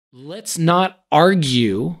Let's not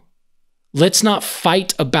argue. Let's not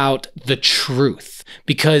fight about the truth,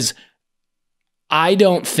 because I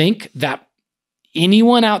don't think that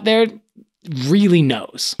anyone out there really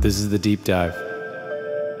knows. This is The Deep Dive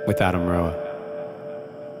with Adam Roa.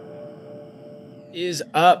 Is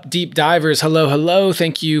up, deep divers? Hello, hello.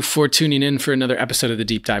 Thank you for tuning in for another episode of the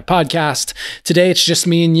Deep Dive podcast. Today, it's just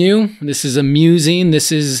me and you. This is amusing.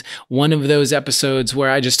 This is one of those episodes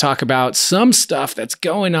where I just talk about some stuff that's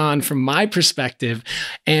going on from my perspective.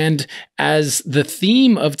 And as the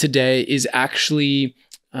theme of today is actually,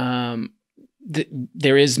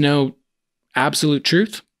 there is no absolute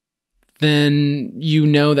truth, then you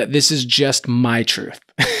know that this is just my truth.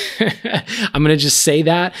 I'm going to just say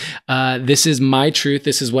that. This is my truth.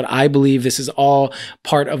 This is what I believe. This is all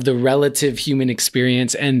part of the relative human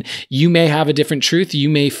experience. And you may have a different truth. You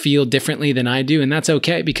may feel differently than I do. And that's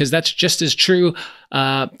okay, because that's just as true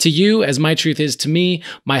to you as my truth is to me.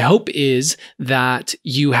 My hope is that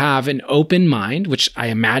you have an open mind, which I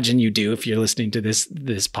imagine you do if you're listening to this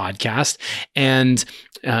podcast, and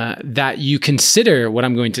that you consider what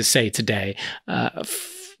I'm going to say today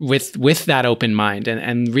with that open mind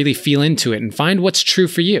and really feel into it and find what's true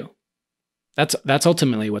for you. That's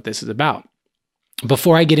ultimately what this is about.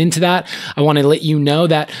 Before I get into that, I want to let you know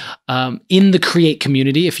that in the Create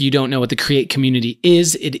community, if you don't know what the Create community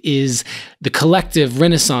is, it is the collective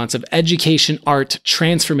renaissance of education, art,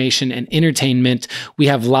 transformation, and entertainment. We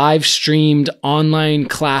have live streamed online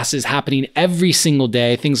classes happening every single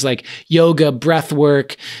day. Things like yoga, breath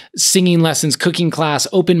work, singing lessons, cooking class,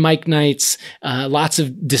 open mic nights, lots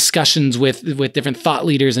of discussions with different thought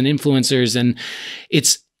leaders and influencers. And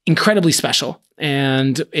it's incredibly special,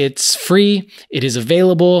 and it's free. It is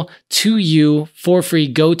available to you for free.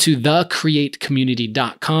 Go to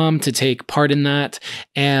thecreatecommunity.com to take part in that.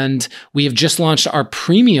 And we have just launched our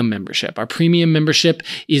premium membership. Our premium membership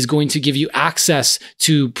is going to give you access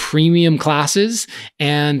to premium classes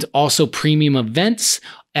and also premium events,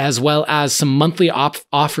 as well as some monthly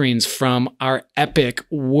offerings from our epic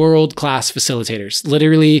world-class facilitators.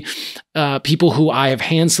 Literally, people who I have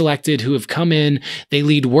hand-selected, who have come in. They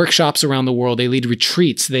lead workshops around the world. They lead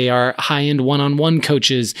retreats. They are high-end one-on-one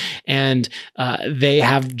coaches, and they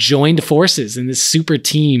have joined forces in this super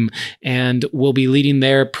team and will be leading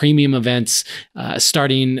their premium events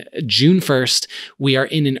starting June 1st. We are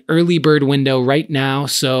in an early bird window right now,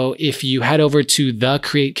 so if you head over to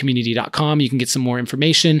thecreatecommunity.com, you can get some more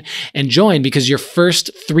information and join, because your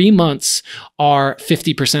first 3 months are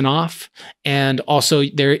 50% off. And also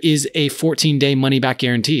there is a 14-day money back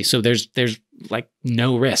guarantee. So there's like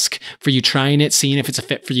no risk for you trying it, seeing if it's a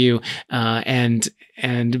fit for you, and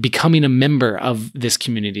becoming a member of this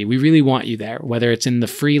community. We really want you there, whether it's in the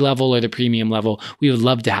free level or the premium level. We would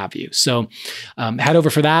love to have you. So head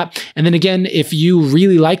over for that. And then again, if you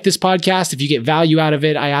really like this podcast, if you get value out of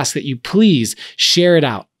it, I ask that you please share it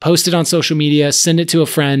out. Post it on social media, send it to a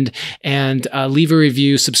friend, and leave a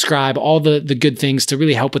review, subscribe, all the good things to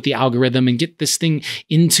really help with the algorithm and get this thing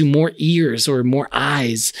into more ears or more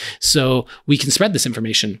eyes so we can spread this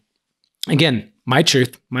information. Again, my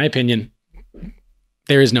truth, my opinion,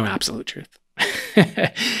 there is no absolute truth.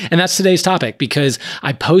 And that's today's topic, because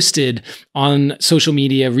I posted on social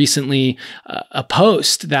media recently a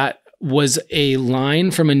post that was a line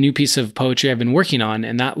from a new piece of poetry I've been working on.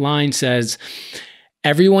 And that line says,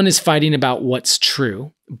 "Everyone is fighting about what's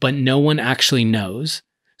true, but no one actually knows.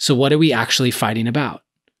 So what are we actually fighting about?"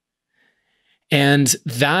 And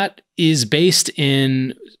that is based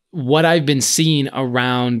in what I've been seeing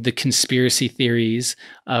around the conspiracy theories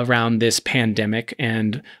around this pandemic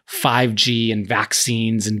and 5G and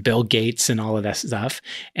vaccines and Bill Gates and all of that stuff,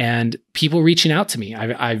 and people reaching out to me.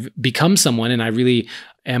 I've become someone, and I really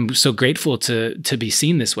am so grateful to be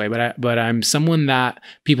seen this way, but I'm someone that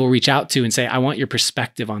people reach out to and say, "I want your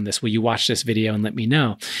perspective on this. Will you watch this video and let me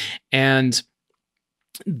know?" And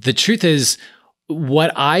the truth is,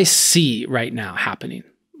 what I see right now happening,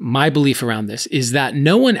 my belief around this is that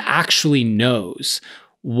no one actually knows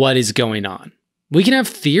what is going on. We can have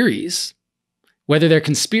theories, whether they're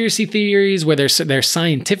conspiracy theories, whether they're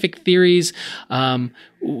scientific theories.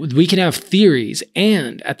 We can have theories,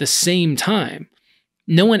 and at the same time,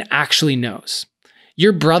 no one actually knows.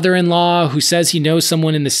 Your brother-in-law who says he knows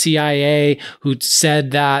someone in the CIA who said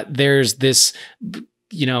that there's this,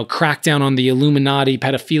 crackdown on the Illuminati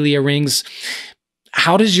pedophilia rings.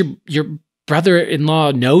 How does your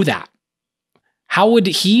brother-in-law know that? How would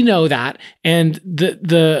he know that? And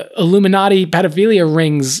the Illuminati pedophilia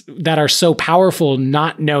rings that are so powerful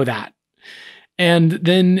not know that? And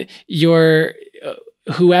then your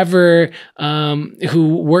whoever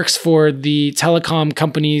who works for the telecom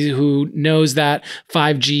company who knows that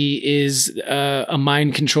 5G is a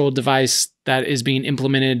mind control device that is being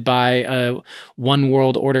implemented by a one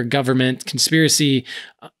world order government conspiracy.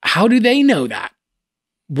 How do they know that?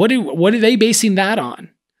 What are they basing that on?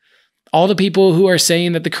 All the people who are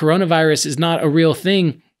saying that the coronavirus is not a real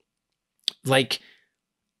thing,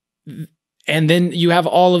 and then you have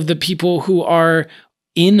all of the people who are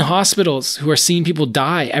in hospitals who are seeing people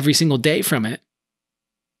die every single day from it.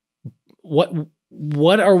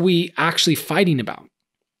 What are we actually fighting about?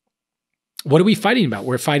 What are we fighting about?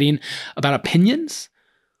 We're fighting about opinions.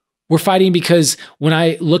 We're fighting because when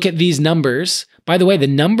I look at these numbers, by the way, the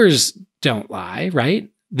numbers don't lie, right?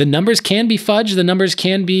 The numbers can be fudged, the numbers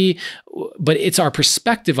can be, but it's our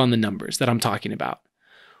perspective on the numbers that I'm talking about.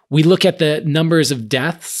 We look at the numbers of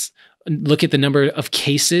deaths, look at the number of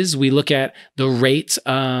cases, we look at the rate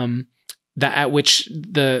that at which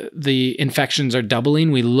the infections are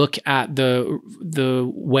doubling, we look at the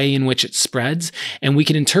way in which it spreads, and we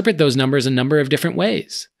can interpret those numbers a number of different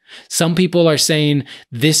ways. Some people are saying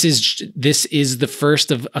this is the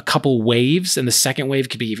first of a couple waves, and the second wave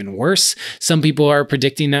could be even worse. Some people are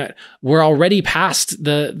predicting that we're already past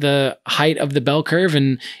the height of the bell curve,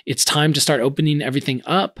 and it's time to start opening everything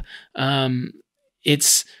up.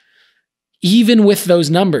 It's even with those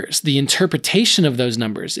numbers, the interpretation of those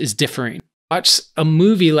numbers is differing. Watch a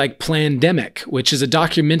movie like Plandemic, which is a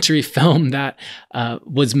documentary film that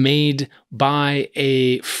was made by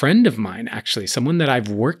a friend of mine, actually, someone that I've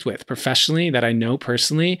worked with professionally, that I know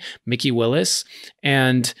personally, Mickey Willis.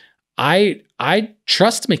 And I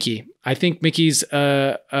trust Mickey. I think Mickey's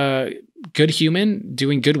a good human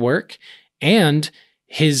doing good work, and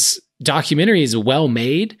his documentary is well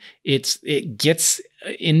made. It gets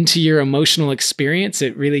into your emotional experience.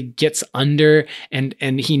 It really gets under, and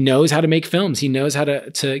he knows how to make films. He knows how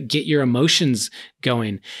to get your emotions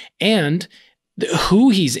going. And who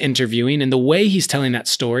he's interviewing and the way he's telling that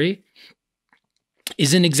story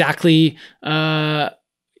isn't exactly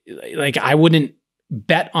like, I wouldn't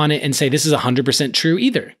bet on it and say this is 100% true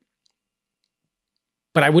either.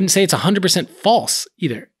 But I wouldn't say it's 100% false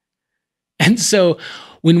either. And so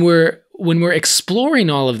when we're exploring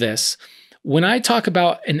all of this, when I talk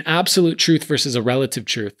about an absolute truth versus a relative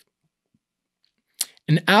truth,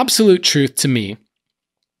 an absolute truth to me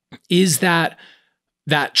is that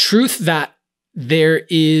truth that there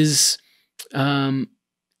is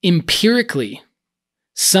empirically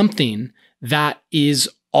something that is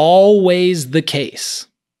always the case,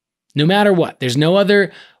 no matter what. There's no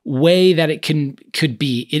other way that it could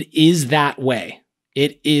be. It is that way.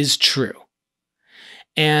 It is true.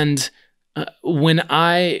 And when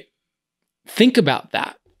I think about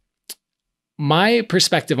that, my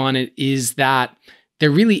perspective on it is that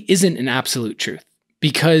there really isn't an absolute truth,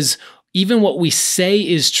 because even what we say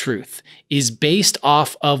is truth is based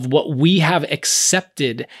off of what we have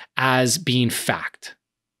accepted as being fact.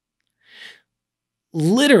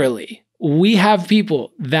 Literally, we have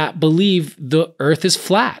people that believe the earth is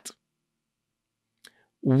flat.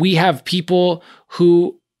 We have people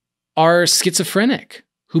who are schizophrenic,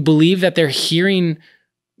 who believe that they're hearing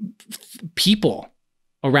people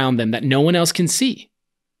around them that no one else can see.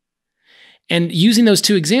 And using those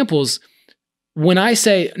two examples, when I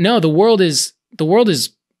say, no, the world is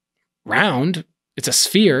round, it's a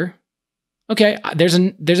sphere. Okay, there's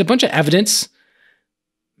a bunch of evidence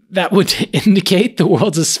that would indicate the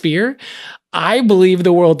world's a sphere. I believe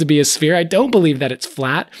the world to be a sphere. I don't believe that it's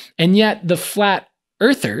flat. And yet the flat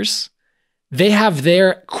earthers, they have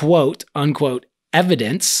their quote unquote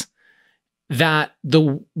evidence that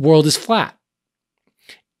the world is flat.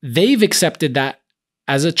 They've accepted that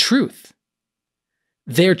as a truth.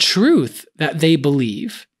 Their truth that they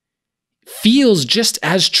believe feels just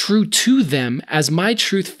as true to them as my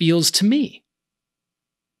truth feels to me.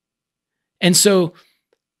 And so,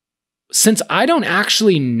 since I don't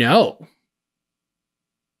actually know,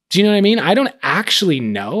 do you know what I mean? I don't actually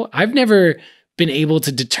know. I've never been able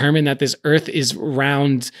to determine that this earth is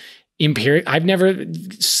round empiric. I've never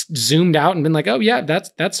zoomed out and been like, oh yeah,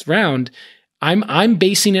 that's round. I'm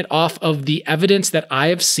basing it off of the evidence that I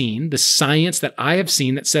have seen, the science that I have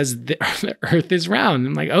seen that says the earth is round.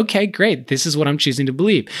 I'm like, okay, great. This is what I'm choosing to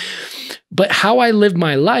believe. But how I live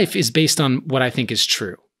my life is based on what I think is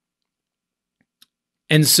true.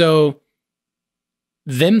 And so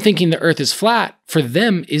them thinking the earth is flat, for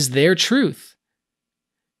them, is their truth.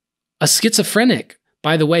 A schizophrenic,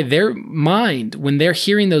 by the way, their mind, when they're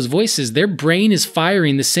hearing those voices, their brain is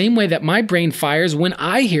firing the same way that my brain fires when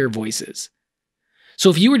I hear voices. So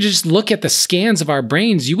if you were to just look at the scans of our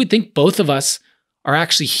brains, you would think both of us are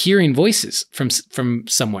actually hearing voices from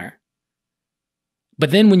somewhere.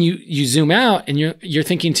 But then when you zoom out and you're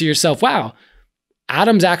thinking to yourself, wow,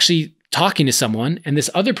 Adam's actually talking to someone and this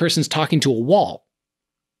other person's talking to a wall.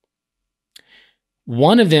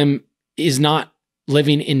 One of them is not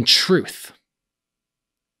living in truth.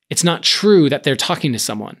 It's not true that they're talking to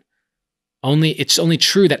someone. It's only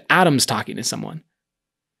true that Adam's talking to someone.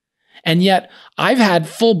 And yet I've had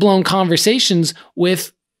full-blown conversations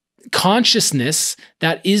with consciousness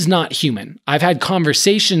that is not human. I've had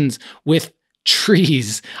conversations with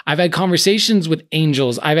trees. I've had conversations with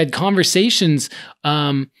angels. I've had conversations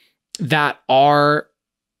that I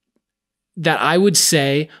would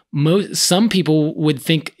say some people would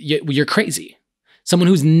think you're crazy. Someone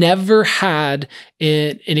who's never had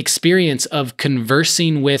an experience of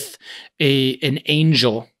conversing with an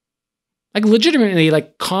angel, like legitimately,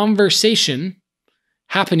 like conversation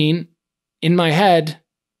happening in my head,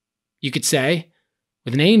 you could say,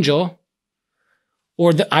 with an angel.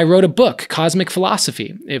 Or I wrote a book, Cosmic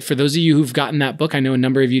Philosophy. For those of you who've gotten that book, I know a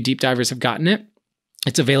number of you deep divers have gotten it.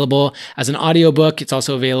 It's available as an audiobook. It's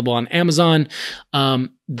also available on Amazon.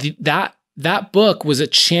 That book was a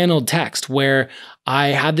channeled text where I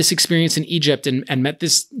had this experience in Egypt and met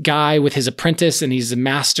this guy with his apprentice, and he's a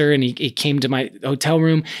master, and he came to my hotel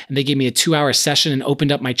room and they gave me a 2-hour session and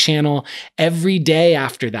opened up my channel. Every day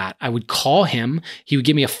after that, I would call him. He would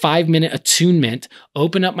give me a 5-minute attunement,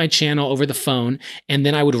 open up my channel over the phone, and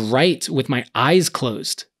then I would write with my eyes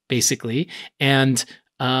closed, basically, and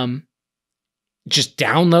just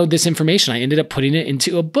download this information. I ended up putting it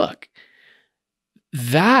into a book.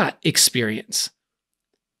 That experience,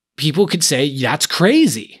 people could say, that's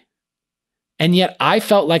crazy. And yet I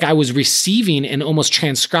felt like I was receiving and almost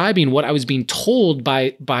transcribing what I was being told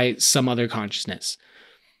by some other consciousness.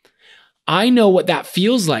 I know what that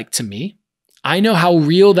feels like to me. I know how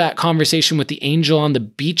real that conversation with the angel on the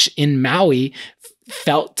beach in Maui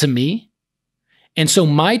felt to me. And so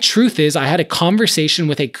my truth is I had a conversation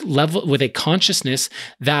with a consciousness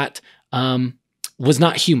that was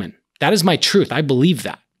not human. That is my truth. I believe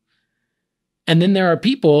that. And then there are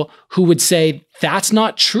people who would say, that's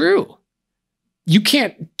not true. You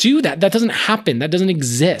can't do that. That doesn't happen. That doesn't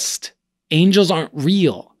exist. Angels aren't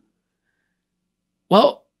real.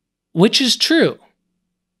 Well, which is true?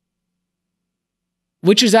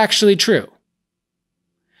 Which is actually true?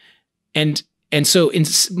 And so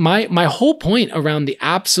my whole point around the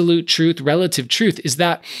absolute truth, relative truth, is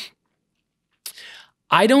that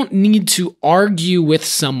I don't need to argue with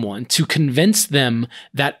someone to convince them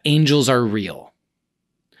that angels are real.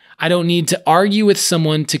 I don't need to argue with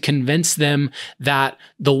someone to convince them that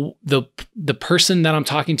the person that I'm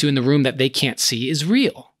talking to in the room that they can't see is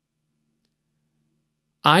real.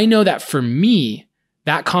 I know that for me,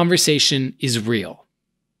 that conversation is real.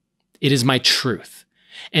 It is my truth.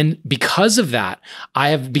 And because of that, I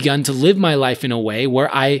have begun to live my life in a way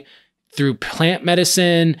where through plant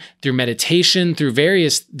medicine, through meditation, through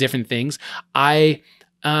various different things, that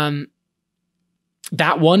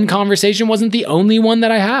one conversation wasn't the only one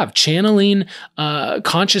that I have. Channeling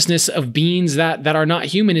consciousness of beings that are not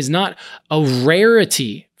human is not a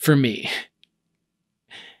rarity for me.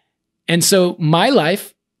 And so my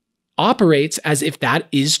life operates as if that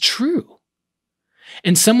is true.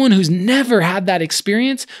 And someone who's never had that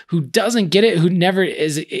experience, who doesn't get it, who never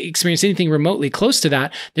has experienced anything remotely close to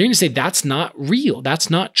that, they're going to say, that's not real. That's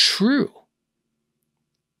not true.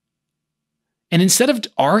 And instead of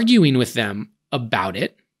arguing with them about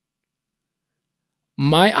it,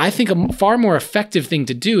 I think a far more effective thing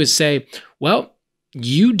to do is say, well,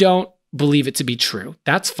 you don't believe it to be true.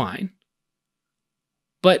 That's fine.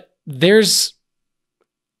 But there's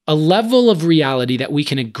a level of reality that we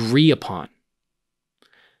can agree upon.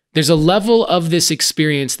 There's a level of this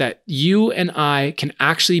experience that you and I can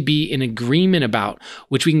actually be in agreement about,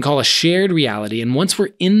 which we can call a shared reality. And once we're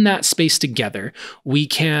in that space together, we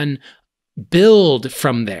can build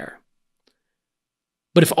from there.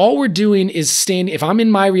 But if all we're doing is if I'm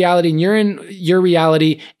in my reality and you're in your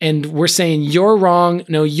reality and we're saying you're wrong,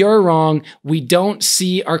 no, you're wrong, we don't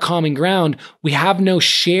see our common ground, we have no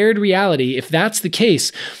shared reality. If that's the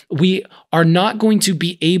case, we are not going to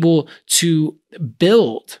be able to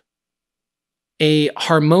build a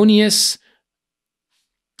harmonious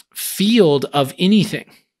field of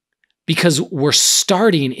anything because we're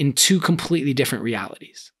starting in two completely different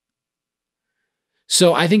realities.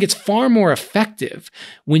 So I think it's far more effective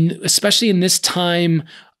especially in this time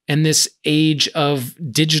and this age of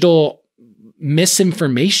digital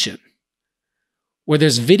misinformation, where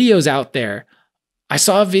there's videos out there. I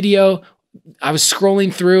saw a video, I was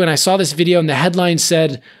scrolling through and I saw this video and the headline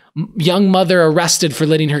said, young mother arrested for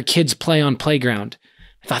letting her kids play on playground.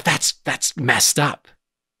 I thought that's messed up.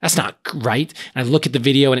 That's not right. And I look at the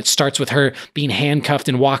video and it starts with her being handcuffed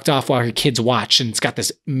and walked off while her kids watch. And it's got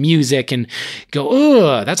this music and go,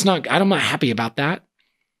 ugh, I'm not happy about that.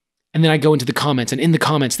 And then I go into the comments, and in the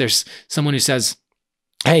comments, there's someone who says,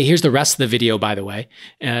 hey, here's the rest of the video, by the way,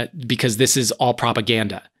 because this is all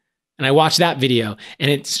propaganda. And I watched that video, and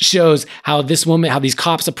it shows how these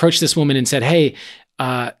cops approached this woman and said, hey,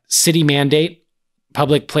 city mandate,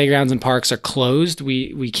 public playgrounds and parks are closed.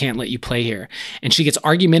 We can't let you play here. And she gets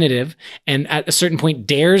argumentative and at a certain point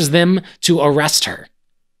dares them to arrest her.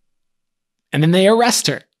 And then they arrest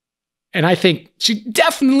her. And I think she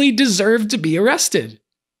definitely deserved to be arrested.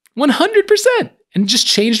 100%. And just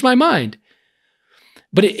changed my mind.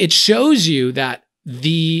 But it shows you that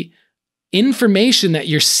the information that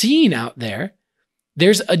you're seeing out there,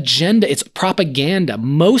 there's agenda, it's propaganda.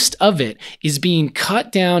 Most of it is being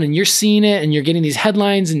cut down, and you're seeing it, and you're getting these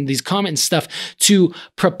headlines and these comments and stuff to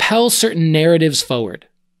propel certain narratives forward.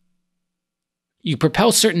 You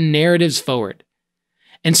propel certain narratives forward.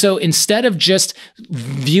 And so instead of just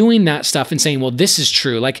viewing that stuff and saying, well, this is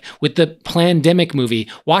true, like with the Plandemic movie,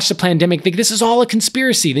 watch the Plandemic, think this is all a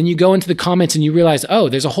conspiracy. Then you go into the comments and you realize, oh,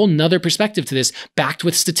 there's a whole nother perspective to this backed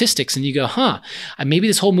with statistics. And you go, maybe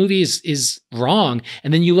this whole movie is wrong.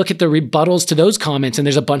 And then you look at the rebuttals to those comments and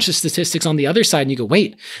there's a bunch of statistics on the other side and you go,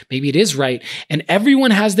 wait, maybe it is right. And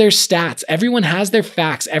everyone has their stats. Everyone has their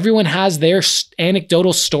facts. Everyone has their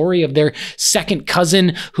anecdotal story of their second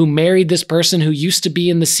cousin who married this person who used to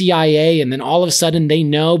be in the CIA, and then all of a sudden they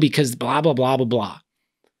know because blah, blah, blah, blah, blah.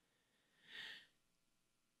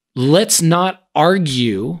 Let's not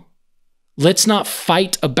argue. Let's not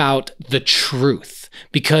fight about the truth,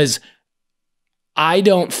 because I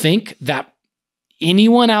don't think that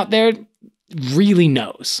anyone out there really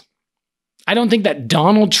knows. I don't think that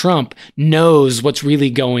Donald Trump knows what's really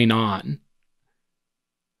going on.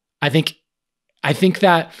 I think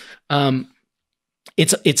that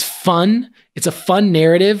it's fun. It's a fun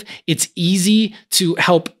narrative. It's easy to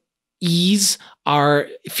help ease our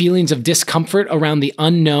feelings of discomfort around the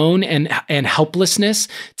unknown and helplessness,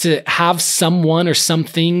 to have someone or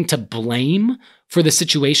something to blame for the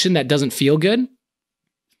situation that doesn't feel good.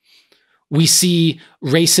 We see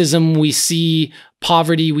racism, we see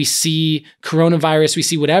poverty, we see coronavirus, we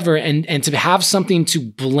see whatever, and to have something to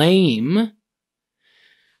blame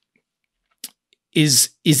is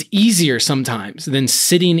easier sometimes than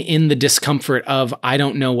sitting in the discomfort of, I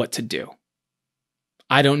don't know what to do.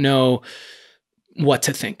 I don't know what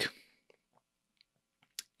to think.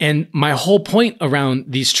 And my whole point around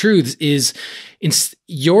these truths is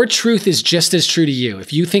your truth is just as true to you.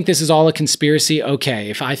 If you think this is all a conspiracy, okay.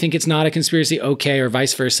 If I think it's not a conspiracy, okay, or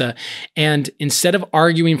vice versa. And instead of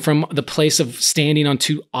arguing from the place of standing on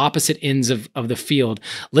two opposite ends of the field,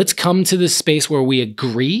 let's come to this space where we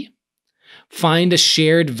agree, find a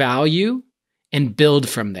shared value, and build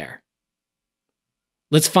from there.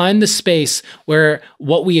 Let's find the space where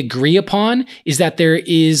what we agree upon is that there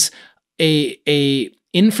is a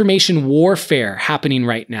information warfare happening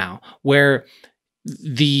right now, where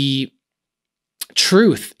the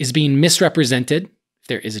truth is being misrepresented. If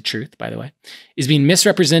there is a truth, by the way, is being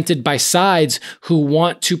misrepresented by sides who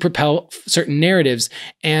want to propel certain narratives.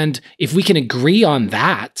 And if we can agree on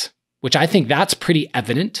that, which I think that's pretty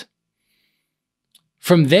evident,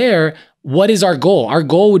 from there, what is our goal? Our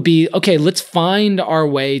goal would be, okay, let's find our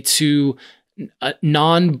way to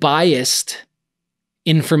non-biased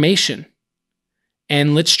information.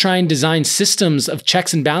 And let's try and design systems of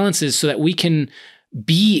checks and balances so that we can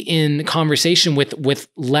be in conversation with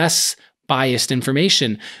less biased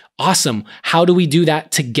information. Awesome. How do we do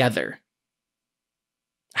that together?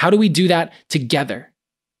 How do we do that together?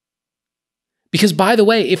 Because, by the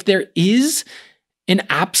way, if there is an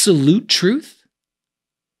absolute truth,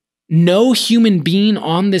 no human being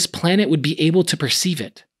on this planet would be able to perceive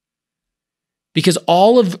it. Because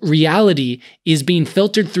all of reality is being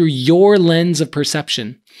filtered through your lens of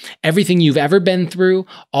perception. Everything you've ever been through,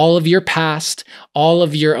 all of your past, all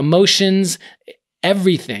of your emotions,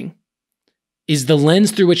 everything is the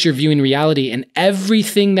lens through which you're viewing reality. And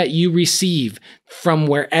everything that you receive from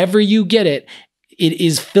wherever you get it, it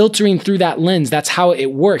is filtering through that lens. That's how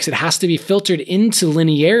it works. It has to be filtered into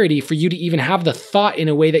linearity for you to even have the thought in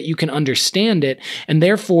a way that you can understand it. And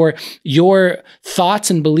therefore, your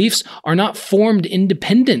thoughts and beliefs are not formed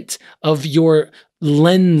independent of your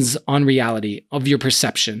lens on reality, of your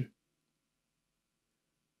perception.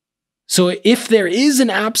 So if there is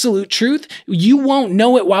an absolute truth, you won't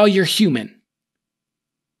know it while you're human.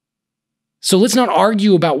 So let's not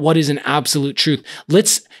argue about what is an absolute truth.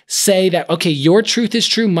 Let's say that, okay, your truth is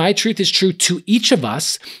true, my truth is true to each of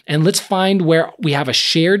us, and let's find where we have a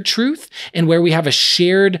shared truth and where we have a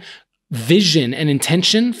shared vision and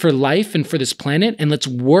intention for life and for this planet, and let's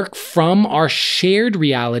work from our shared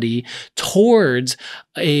reality towards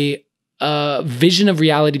a vision of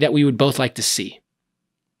reality that we would both like to see.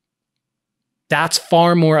 That's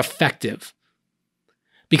far more effective.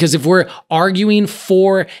 Because if we're arguing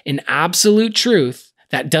for an absolute truth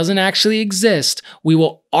that doesn't actually exist, we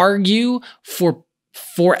will argue for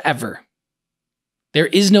forever. There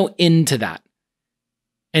is no end to that.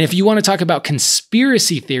 And if you want to talk about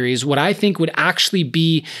conspiracy theories, what I think would actually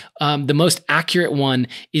be the most accurate one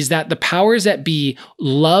is that the powers that be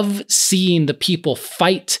love seeing the people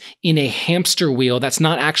fight in a hamster wheel that's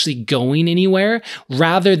not actually going anywhere,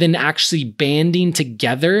 rather than actually banding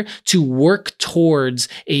together to work towards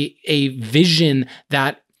a vision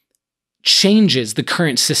that changes the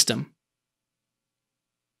current system.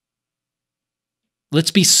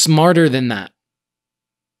 Let's be smarter than that.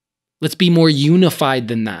 Let's be more unified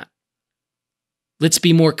than that. Let's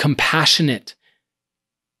be more compassionate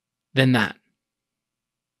than that.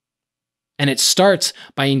 And it starts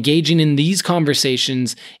by engaging in these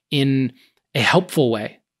conversations in a helpful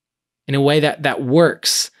way, in a way that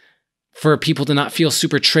works for people to not feel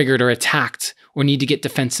super triggered or attacked or need to get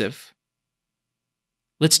defensive.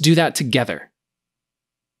 Let's do that together.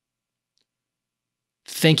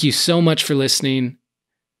 Thank you so much for listening.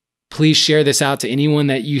 Please share this out to anyone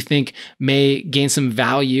that you think may gain some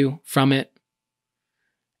value from it.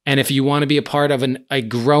 And if you want to be a part of a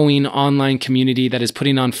growing online community that is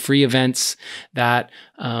putting on free events that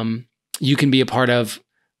you can be a part of,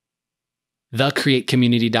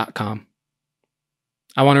 thecreatecommunity.com.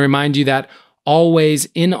 I want to remind you that always,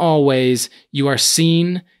 in all ways, you are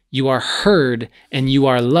seen, you are heard, and you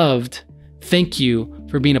are loved. Thank you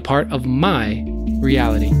for being a part of my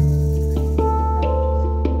reality.